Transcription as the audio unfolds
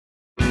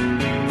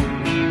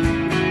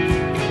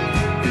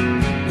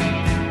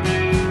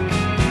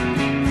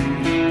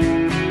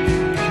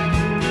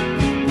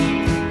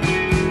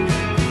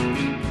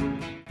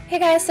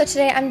guys, so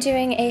today I'm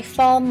doing a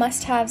fall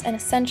must-haves and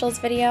essentials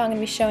video. I'm going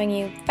to be showing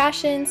you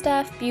fashion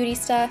stuff, beauty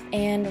stuff,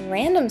 and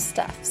random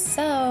stuff.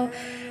 So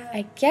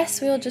I guess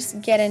we'll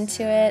just get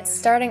into it,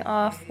 starting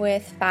off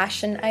with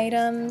fashion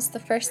items. The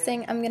first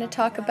thing I'm going to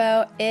talk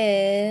about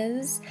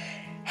is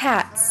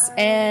hats,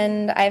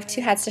 and I have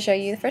two hats to show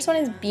you. The first one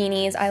is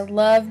beanies. I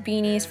love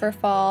beanies for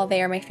fall.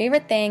 They are my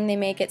favorite thing. They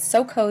make it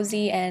so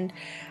cozy, and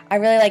I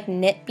really like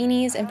knit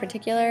beanies in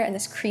particular, and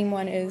this cream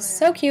one is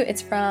so cute.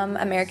 It's from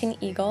American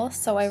Eagle,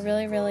 so I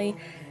really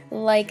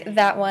like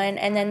that one.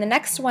 And then the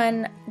next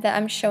one that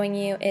I'm showing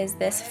you is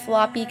this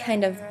floppy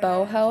kind of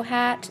boho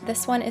hat.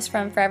 This one is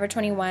from Forever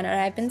 21, and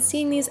I've been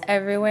seeing these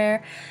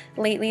everywhere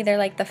lately. They're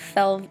like the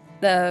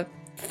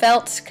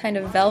felt kind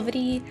of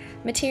velvety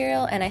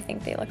material, and I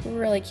think they look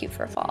really cute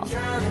for fall.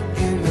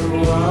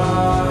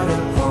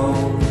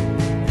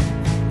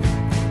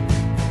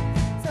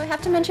 I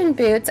have to mention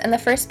boots, and the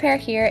first pair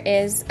here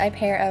is a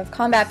pair of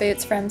combat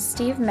boots from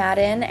Steve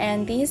Madden,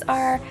 and these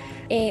are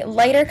a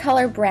lighter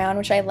color brown,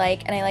 which I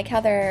like, and I like how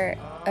they're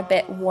a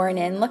bit worn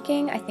in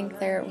looking. I think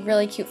they're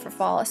really cute for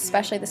fall,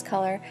 especially this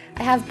color.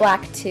 I have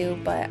black too,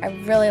 but I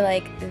really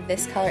like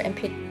this color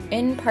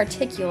in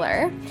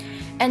particular.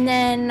 And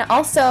then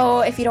also,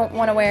 if you don't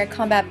want to wear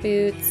combat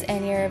boots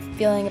and you're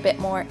feeling a bit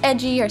more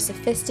edgy or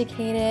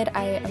sophisticated,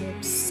 I am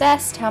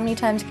obsessed. How many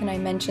times can I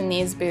mention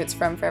these boots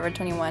from Forever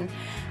 21?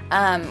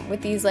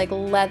 With these like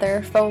faux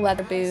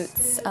leather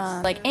boots,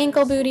 like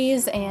ankle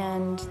booties,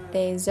 and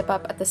they zip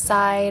up at the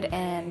side,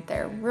 and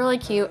they're really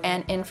cute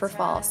and in for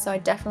fall. So I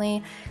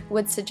definitely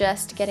would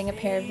suggest getting a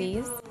pair of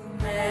these.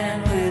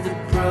 Man with a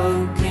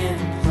broken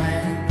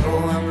plan.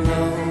 Oh, I'm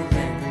loathing.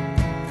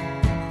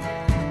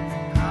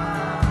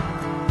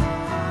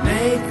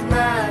 Make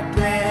my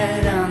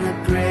bed on the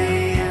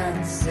gray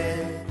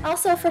unsaid.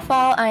 Also for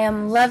fall, I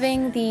am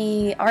loving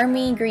the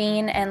army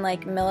green and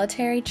like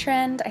military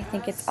trend. I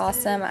think it's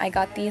awesome. I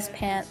got these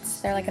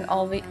pants. They're like an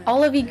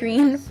olivey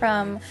green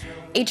from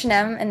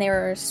H&M, and they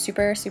were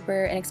super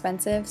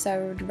inexpensive, so I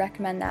would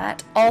recommend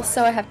that.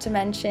 Also, I have to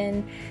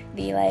mention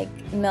the like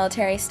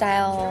military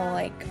style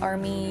like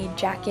army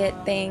jacket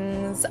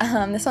things.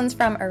 This one's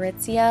from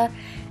Aritzia,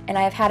 and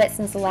I've had it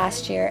since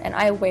last year, and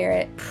I wear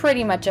it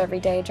pretty much every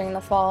day during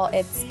the fall.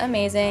 It's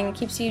amazing. It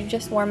keeps you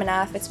just warm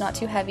enough. It's not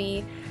too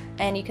heavy,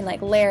 and you can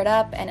like layer it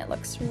up, and it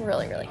looks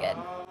really good.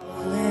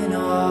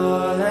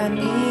 All I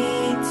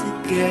need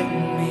to get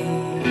me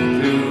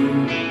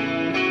through.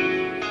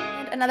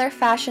 And another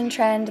fashion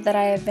trend that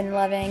I have been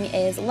loving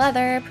is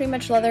leather. Pretty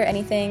much leather,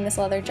 anything. This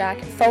leather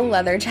jacket, faux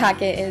leather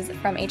jacket, is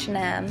from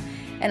H&M,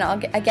 and I'll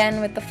get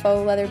again with the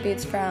faux leather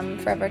boots from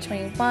Forever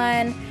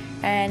 21.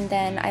 And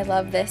then I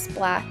love this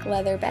black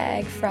leather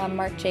bag from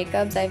Marc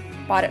Jacobs. I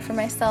bought it for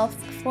myself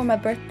for my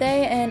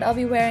birthday, and I'll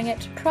be wearing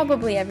it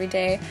probably every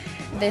day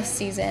this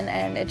season,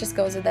 and it just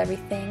goes with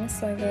everything,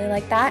 so I really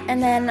like that.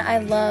 And then I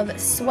love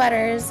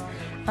sweaters.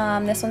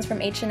 This one's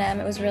from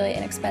H&M. It was really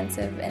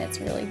inexpensive, and it's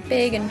really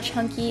big and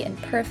chunky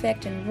and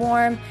perfect and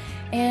warm.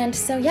 And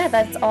so yeah,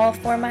 that's all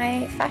for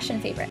my fashion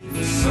favorites.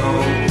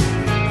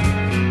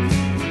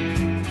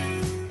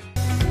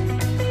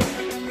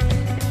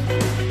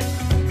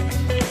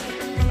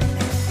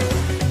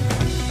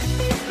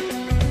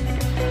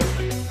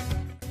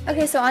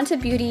 Okay, so on to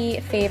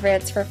beauty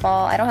favorites for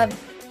fall. I don't have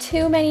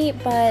too many,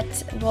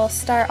 but we'll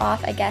start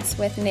off, I guess,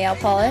 with nail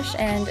polish.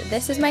 And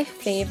this is my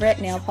favorite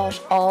nail polish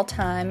all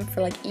time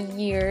for like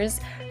years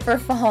for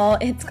fall.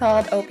 It's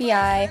called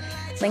OPI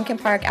Lincoln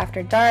Park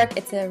After Dark.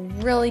 It's a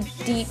really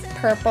deep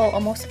purple,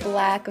 almost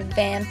black,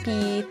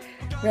 vampy,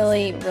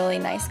 really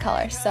nice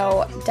color.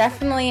 So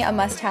definitely a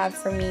must-have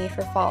for me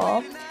for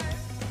fall.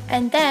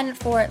 And then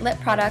for lip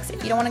products,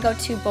 if you don't want to go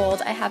too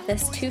bold, I have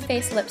this Too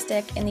Faced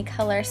lipstick in the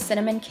color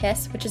Cinnamon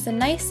Kiss, which is a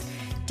nice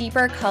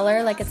deeper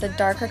color. Like, it's a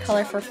darker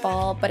color for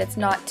fall, but it's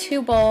not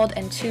too bold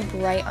and too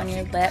bright on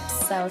your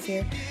lips, so if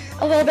you're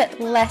a little bit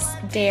less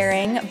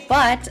daring.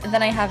 But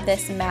then I have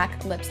this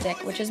MAC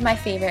lipstick, which is my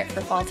favorite for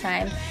fall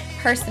time.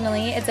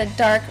 Personally, it's a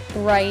dark,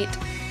 bright,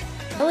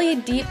 really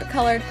deep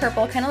colored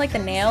purple, kind of like the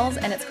nails,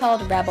 and it's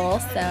called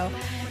Rebel, so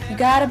you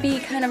gotta be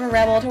kind of a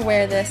rebel to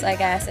wear this, I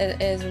guess. It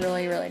is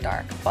really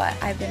dark, but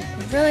I've been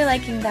really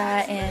liking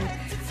that, and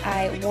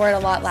I wore it a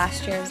lot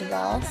last year as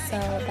well, so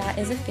that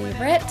is a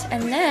favorite.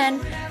 And then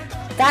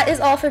that is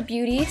all for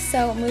beauty,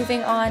 so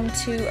moving on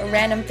to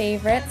random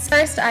favorites.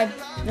 First, I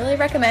really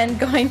recommend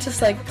going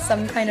to like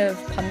some kind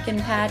of pumpkin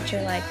patch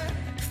or like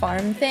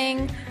farm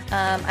thing.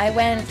 I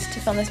went to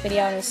film this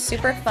video, and it was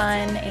super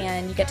fun,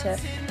 and you get to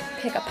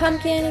pick a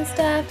pumpkin and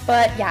stuff.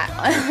 But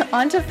yeah,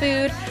 on to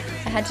food.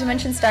 I had to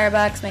mention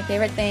Starbucks. My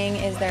favorite thing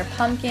is their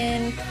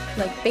pumpkin,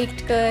 like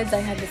baked goods. I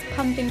had this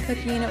pumpkin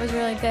cookie, and it was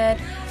really good.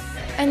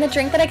 And the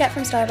drink that I get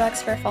from Starbucks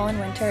for fall and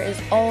winter is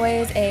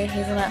always a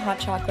hazelnut hot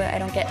chocolate. I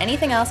don't get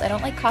anything else. I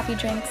don't like coffee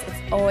drinks.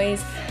 It's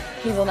always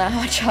hazelnut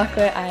hot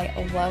chocolate. I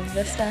love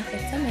this stuff.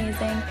 It's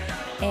amazing.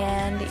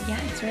 And yeah,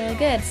 it's really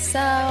good. So,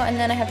 and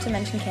then I have to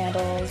mention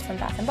candles from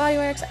Bath & Body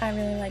Works. I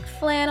really like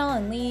flannel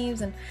and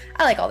leaves, and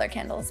I like all their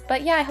candles.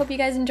 But yeah, I hope you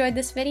guys enjoyed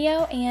this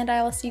video, and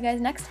I will see you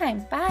guys next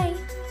time. Bye!